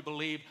you what you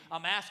believe.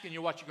 I'm asking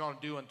you what you're going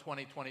to do in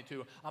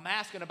 2022. I'm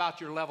asking about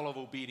your level of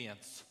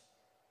obedience.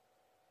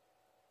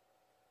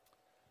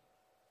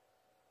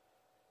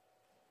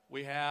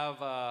 We have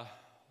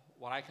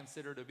what I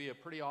consider to be a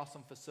pretty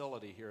awesome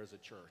facility here as a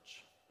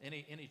church.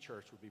 Any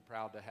church would be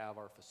proud to have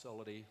our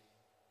facility.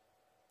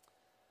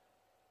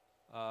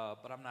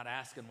 but I'm not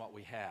asking what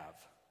we have.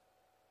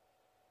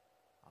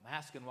 I'm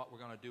asking what we're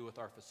going to do with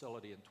our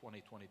facility in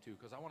 2022,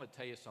 because I want to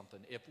tell you something.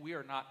 If we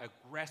are not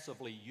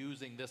aggressively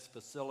using this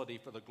facility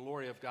for the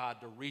glory of God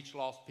to reach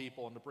lost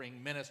people and to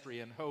bring ministry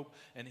and hope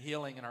and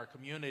healing in our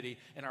community,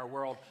 in our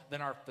world,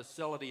 then our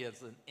facility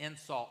is an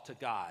insult to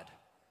God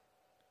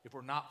if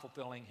we're not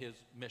fulfilling his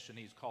mission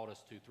he's called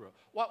us to through it.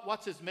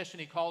 What's his mission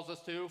he calls us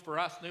to? For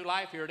us, New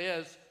Life, here it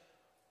is: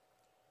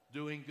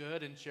 doing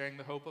good and sharing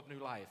the hope of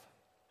new life.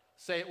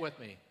 Say it with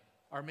me.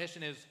 Our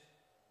mission is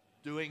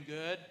doing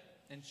good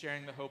and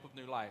sharing the hope of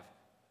new life.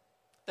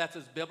 That's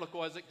as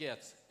biblical as it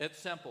gets. It's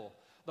simple.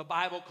 The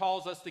Bible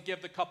calls us to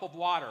give the cup of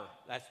water.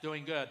 That's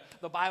doing good.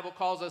 The Bible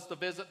calls us to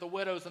visit the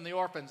widows and the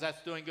orphans.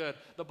 That's doing good.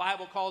 The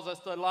Bible calls us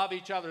to love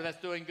each other. That's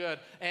doing good.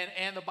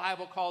 And the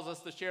Bible calls us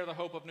to share the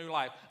hope of new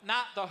life.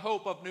 Not the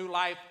hope of new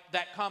life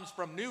that comes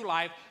from new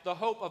life. The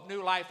hope of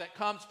new life that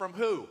comes from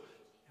who?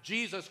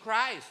 Jesus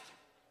Christ.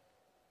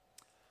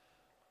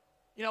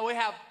 You know, we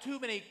have too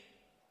many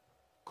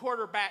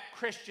quarterback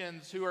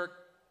Christians who are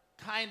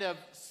kind of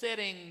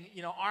sitting,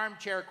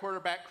 armchair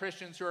quarterback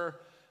Christians who are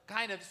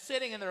kind of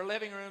sitting in their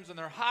living rooms and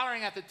they're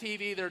hollering at the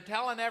TV. They're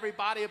telling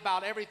everybody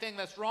about everything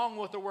that's wrong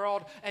with the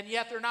world, and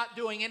yet they're not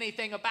doing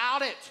anything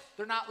about it.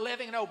 They're not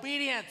living in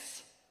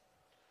obedience.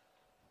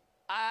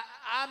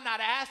 I'm not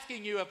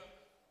asking you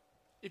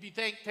if you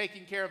think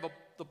taking care of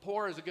the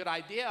poor is a good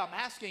idea. I'm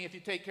asking if you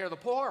take care of the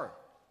poor.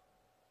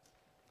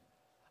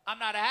 I'm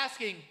not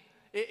asking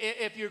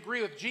if you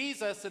agree with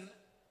Jesus and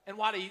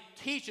what he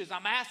teaches.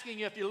 I'm asking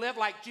you if you live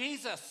like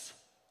Jesus.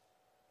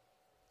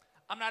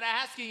 I'm not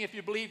asking if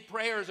you believe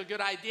prayer is a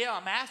good idea.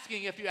 I'm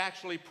asking if you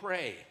actually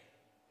pray.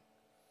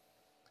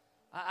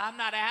 I'm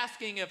not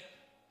asking if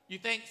you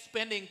think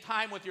spending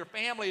time with your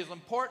family is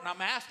important.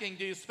 I'm asking,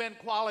 do you spend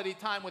quality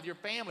time with your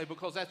family,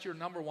 because that's your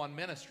number one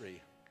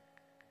ministry.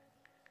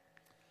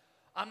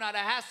 I'm not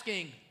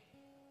asking,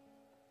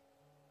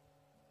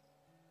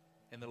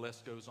 and the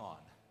list goes on.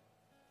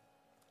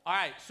 All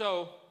right,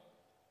 so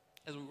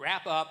as we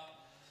wrap up,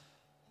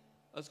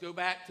 let's go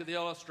back to the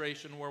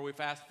illustration where we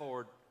fast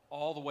forward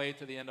all the way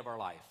to the end of our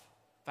life.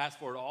 Fast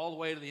forward all the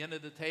way to the end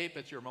of the tape.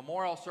 It's your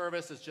memorial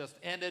service. It's just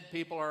ended.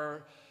 People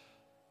are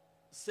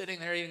sitting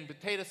there eating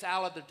potato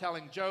salad. They're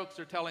telling jokes.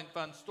 They're telling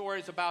fun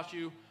stories about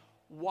you.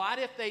 What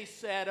if they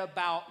said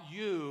about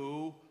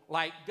you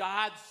like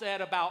God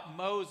said about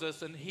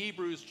Moses in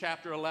Hebrews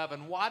chapter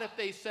 11? What if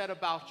they said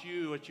about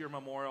you at your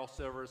memorial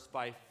service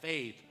by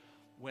faith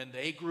when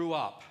they grew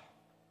up?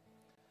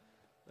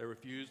 They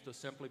refused to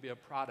simply be a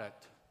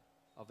product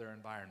of their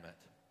environment.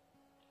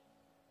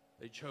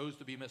 They chose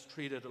to be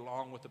mistreated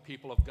along with the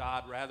people of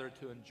God rather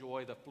to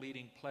enjoy the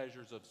fleeting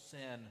pleasures of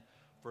sin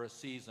for a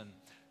season.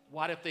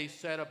 What if they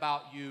said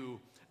about you,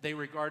 they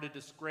regarded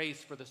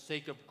disgrace for the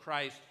sake of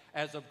Christ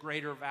as of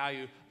greater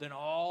value than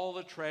all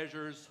the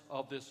treasures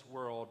of this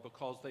world,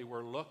 because they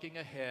were looking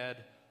ahead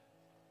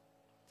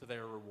to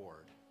their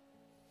reward?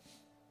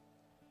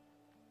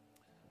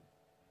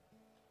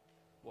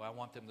 Well, I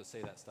want them to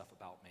say that stuff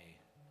about me.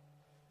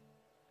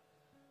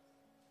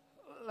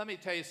 Let me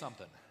tell you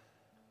something.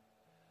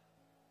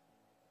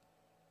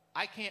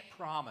 I can't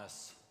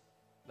promise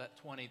that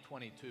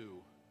 2022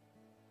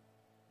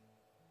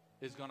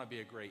 is going to be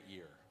a great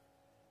year.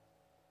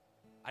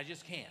 I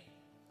just can't.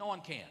 No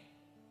one can.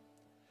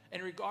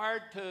 In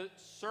regard to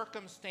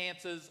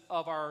circumstances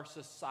of our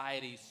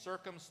society,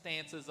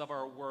 circumstances of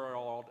our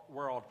world,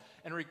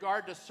 in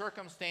regard to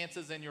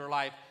circumstances in your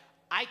life,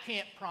 I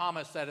can't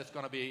promise that it's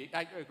going to be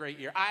a great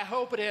year. I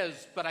hope it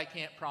is, but I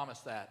can't promise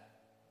that.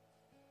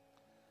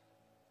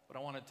 But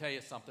I want to tell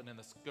you something. In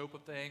the scope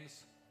of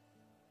things,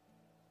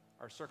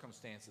 our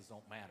circumstances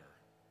don't matter.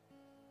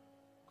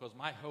 Because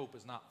my hope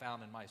is not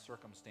found in my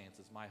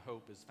circumstances. My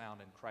hope is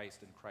found in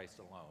Christ and Christ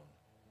alone.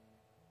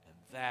 And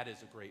that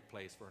is a great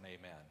place for an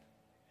amen.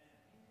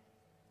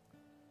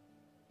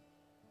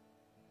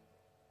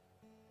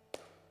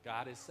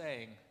 God is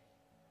saying,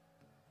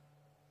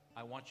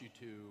 I want you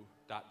to ...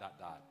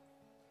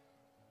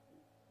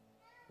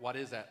 What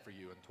is that for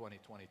you in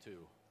 2022?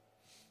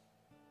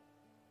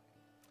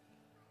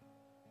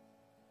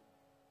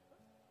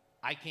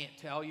 I can't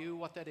tell you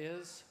what that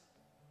is.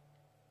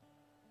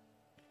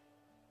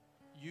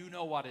 You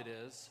know what it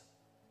is.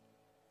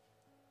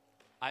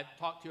 I've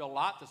talked to you a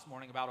lot this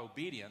morning about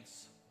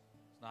obedience.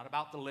 It's not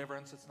about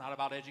deliverance. It's not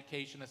about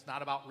education. It's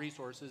not about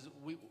resources.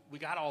 We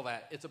got all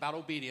that. It's about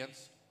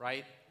obedience,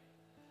 right?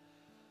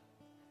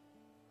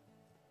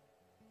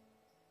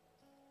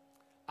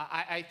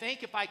 I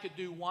think if I could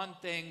do one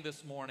thing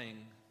this morning,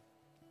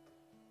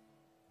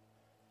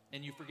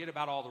 and you forget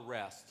about all the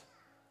rest.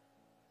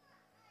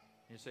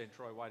 You're saying,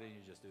 Troy, why didn't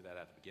you just do that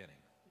at the beginning?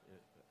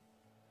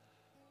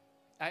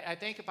 I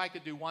think if I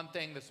could do one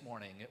thing this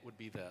morning, it would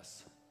be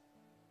this.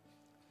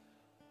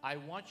 I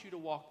want you to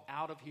walk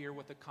out of here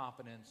with the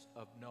confidence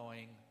of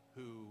knowing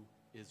who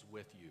is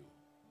with you.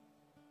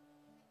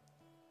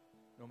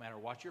 No matter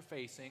what you're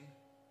facing,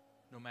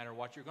 no matter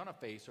what you're going to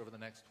face over the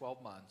next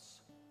 12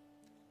 months,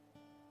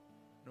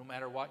 no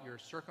matter what your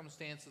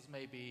circumstances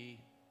may be,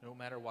 no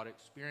matter what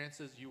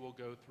experiences you will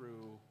go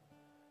through,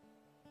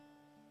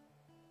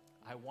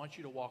 I want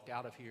you to walk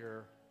out of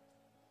here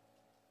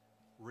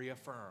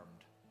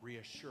reaffirmed,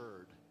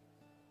 reassured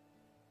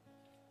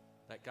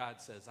that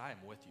God says, I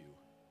am with you.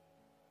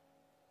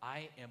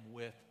 I am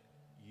with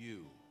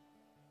you.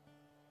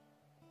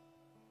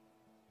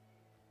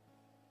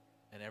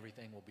 And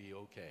everything will be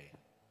okay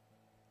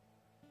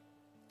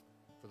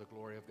for the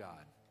glory of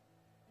God.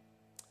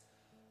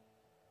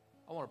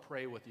 I want to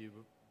pray with you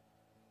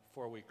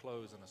before we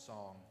close in a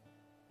song.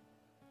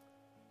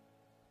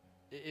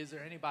 Is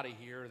there anybody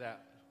here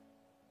that,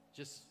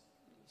 just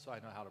so I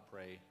know how to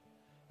pray,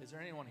 is there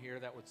anyone here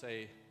that would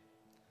say,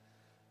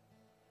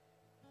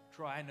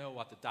 Troy, I know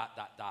what the ...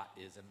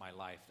 is in my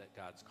life that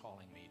God's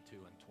calling me to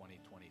in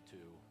 2022.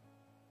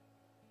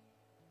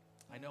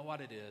 I know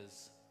what it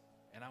is,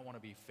 and I want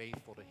to be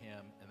faithful to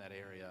Him in that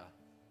area.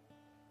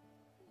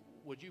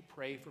 Would you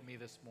pray for me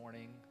this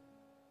morning?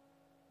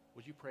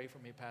 Would you pray for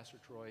me, Pastor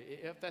Troy?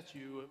 If that's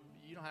you,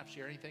 you don't have to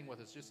share anything with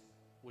us. Just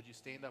would you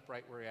stand up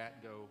right where you're at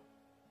and go,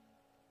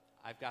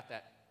 I've got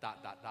that ...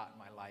 in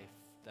my life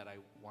that I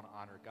want to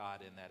honor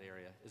God in that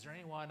area. Is there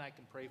anyone I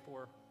can pray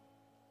for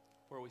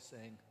before we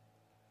sing?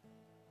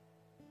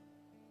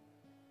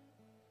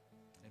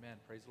 Amen.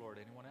 Praise the Lord.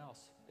 Anyone else?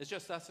 It's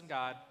just us and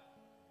God.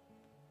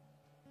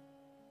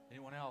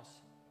 Anyone else?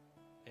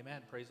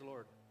 Amen. Praise the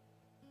Lord.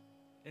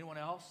 Anyone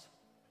else?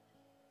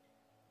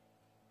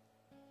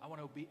 I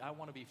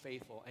want to be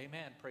faithful.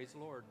 Amen. Praise the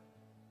Lord.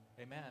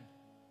 Amen.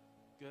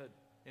 Good.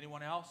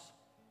 Anyone else?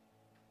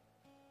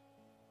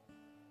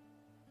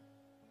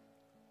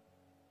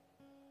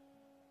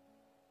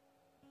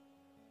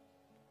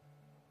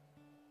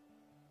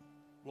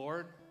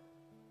 Lord,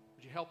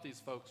 would you help these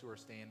folks who are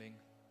standing?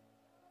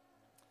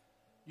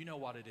 You know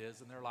what it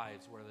is in their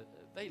lives where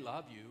they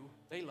love you.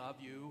 They love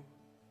you.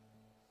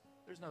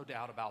 There's no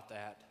doubt about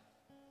that.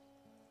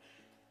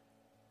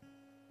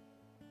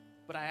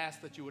 But I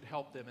ask that you would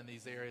help them in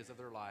these areas of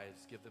their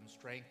lives. Give them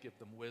strength, give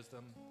them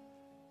wisdom.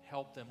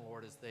 Help them,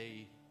 Lord, as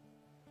they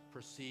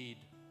proceed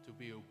to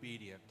be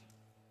obedient.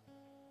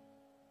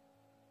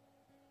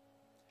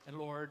 And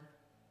Lord,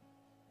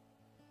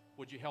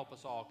 would you help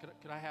us all?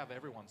 Could I have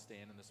everyone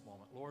stand in this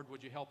moment? Lord,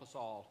 would you help us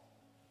all?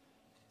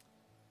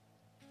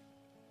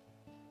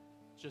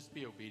 Just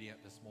be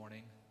obedient this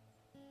morning.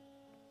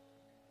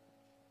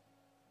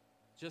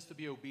 Just to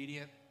be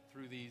obedient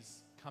through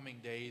these coming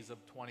days of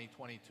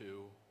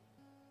 2022.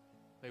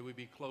 May we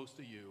be close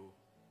to you.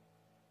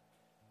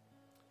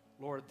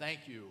 Lord,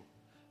 thank you.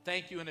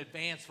 Thank you in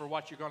advance for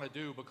what you're going to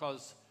do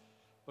because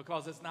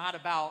it's not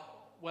about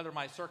whether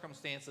my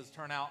circumstances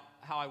turn out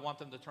how I want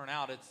them to turn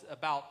out. It's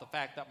about the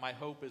fact that my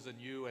hope is in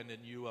you and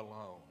in you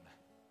alone.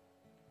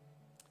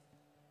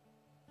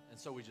 And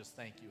so we just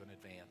thank you in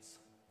advance.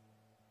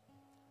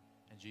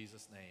 In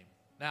Jesus' name.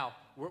 Now,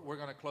 we're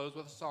going to close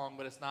with a song,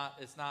 but it's not,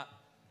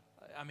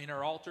 I mean,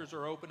 our altars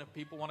are open. If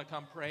people want to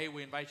come pray,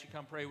 we invite you to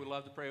come pray. We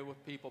love to pray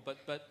with people.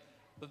 But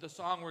the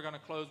song we're going to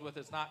close with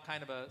is not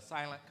kind of a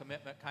silent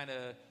commitment, kind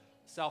of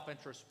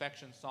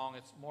self-introspection song.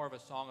 It's more of a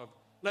song of,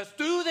 let's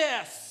do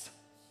this.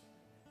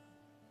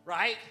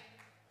 Right?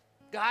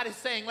 God is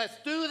saying, let's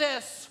do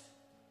this.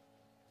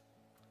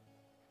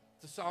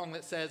 It's a song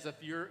that says,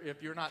 if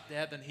you're not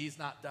dead, then He's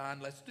not done.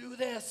 Let's do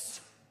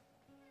this.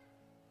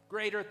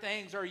 Greater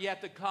things are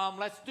yet to come.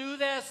 Let's do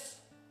this.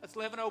 Let's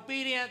live in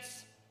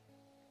obedience.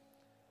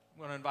 I'm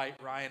going to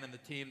invite Ryan and the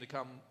team to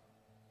come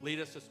lead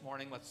us this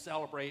morning. Let's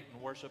celebrate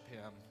and worship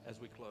Him as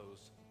we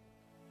close.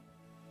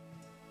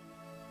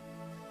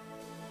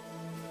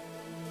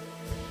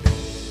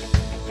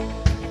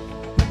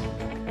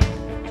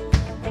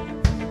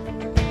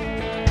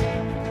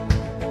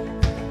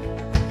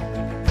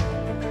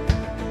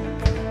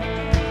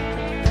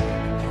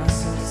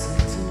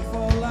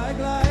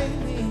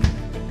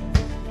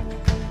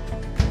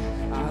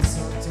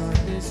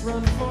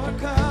 Run for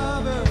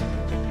cover,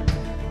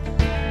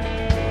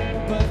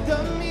 but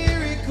the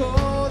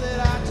miracle that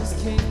I just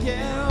can't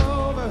get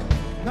over,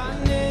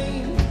 my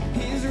name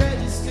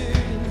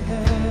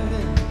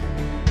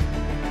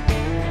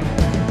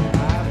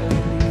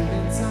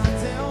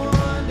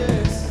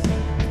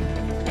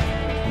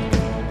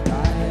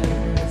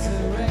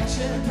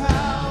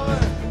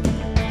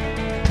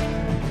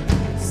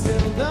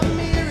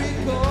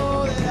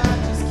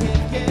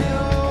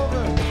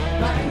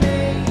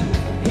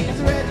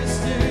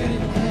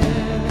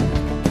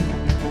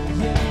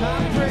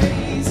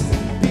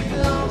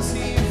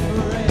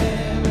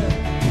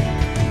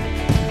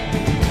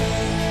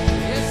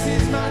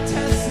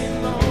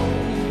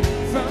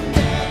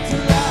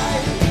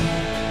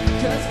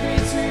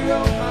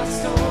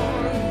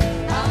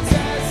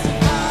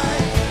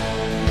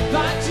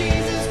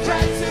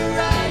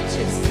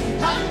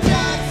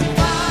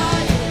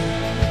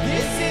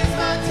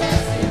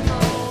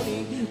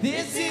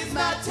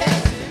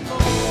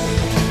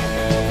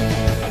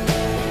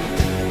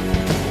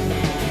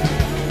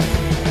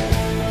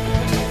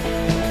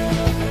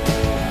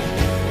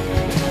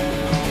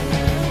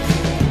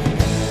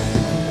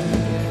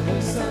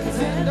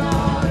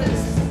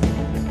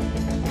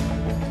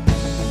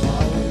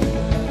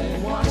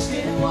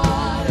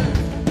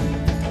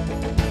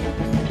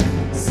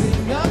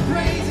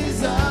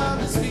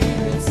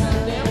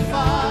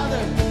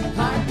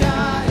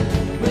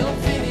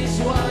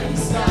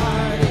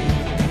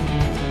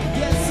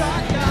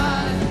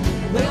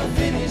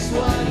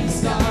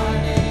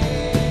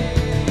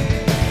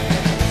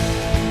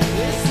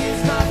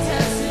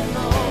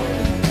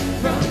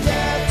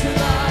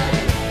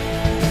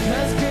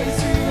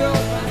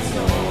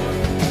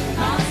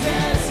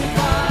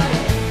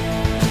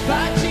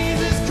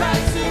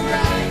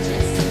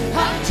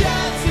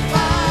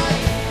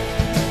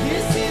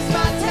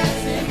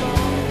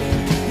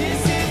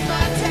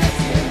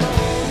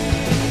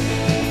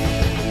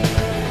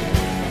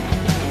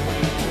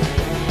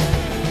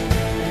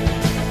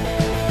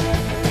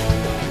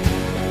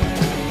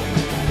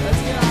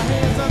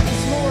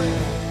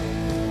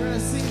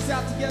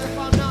together. If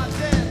I'm not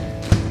dead,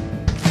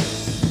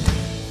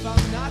 if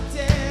I'm not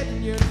dead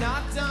and you're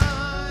not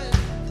done,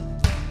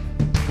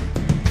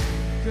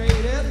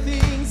 greater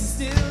things are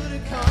still to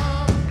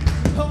come.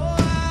 Oh,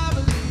 I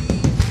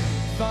believe.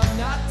 If I'm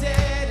not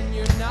dead and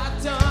you're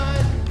not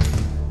done,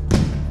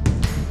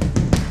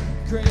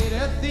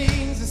 greater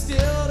things are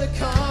still to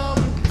come.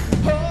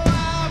 Oh,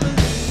 I believe.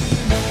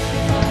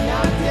 If I'm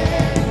not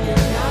dead and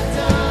you're not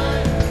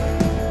done,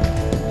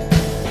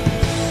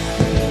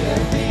 greater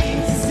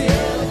things are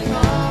still to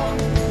come.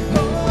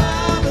 Oh,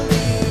 I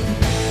believe.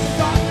 If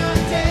I'm not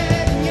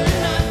dead and you're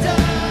not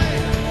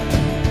done,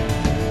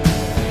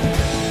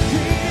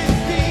 greater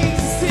things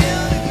are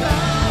still to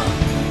come.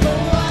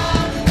 Oh, I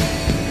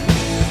believe.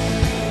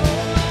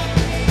 Oh, I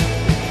believe.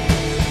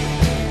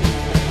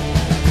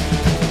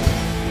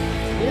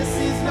 This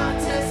is my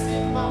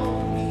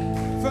testimony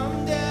from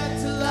death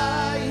to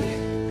life,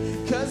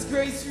 'cause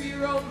grace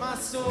rewrote my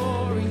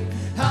story.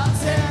 I'll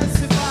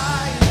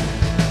testify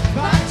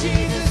by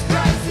Jesus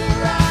Christ the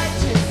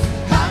righteous,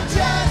 I'm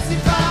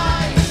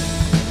justified.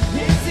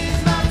 This is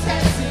my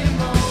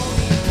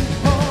testimony.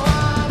 Oh,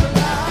 I'm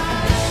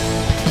alive.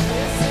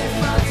 This is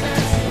my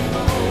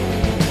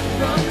testimony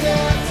from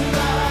death to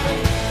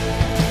life,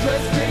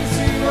 'cause grace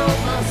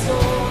rewrote my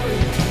story.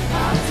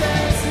 I'll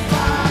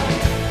testify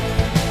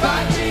by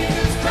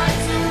Jesus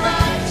Christ the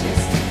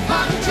righteous,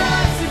 I'm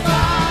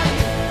justified.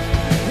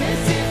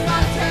 This is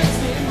my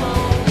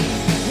testimony.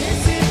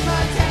 This is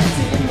my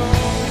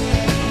testimony.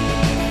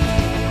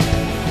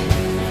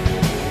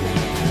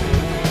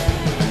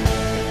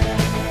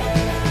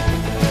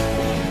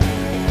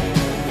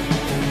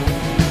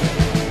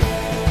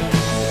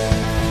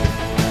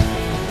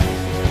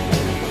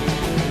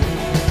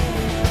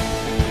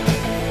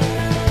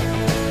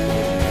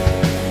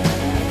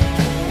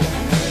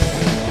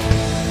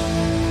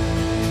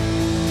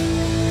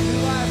 Your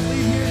life,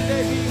 leave here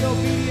today being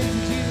obedient to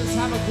Jesus.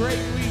 Have a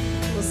great week.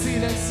 We'll see you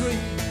next week.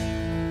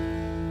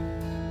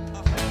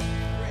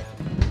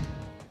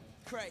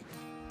 Craig,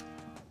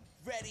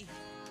 ready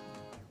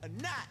or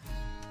not?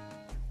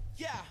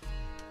 Yeah.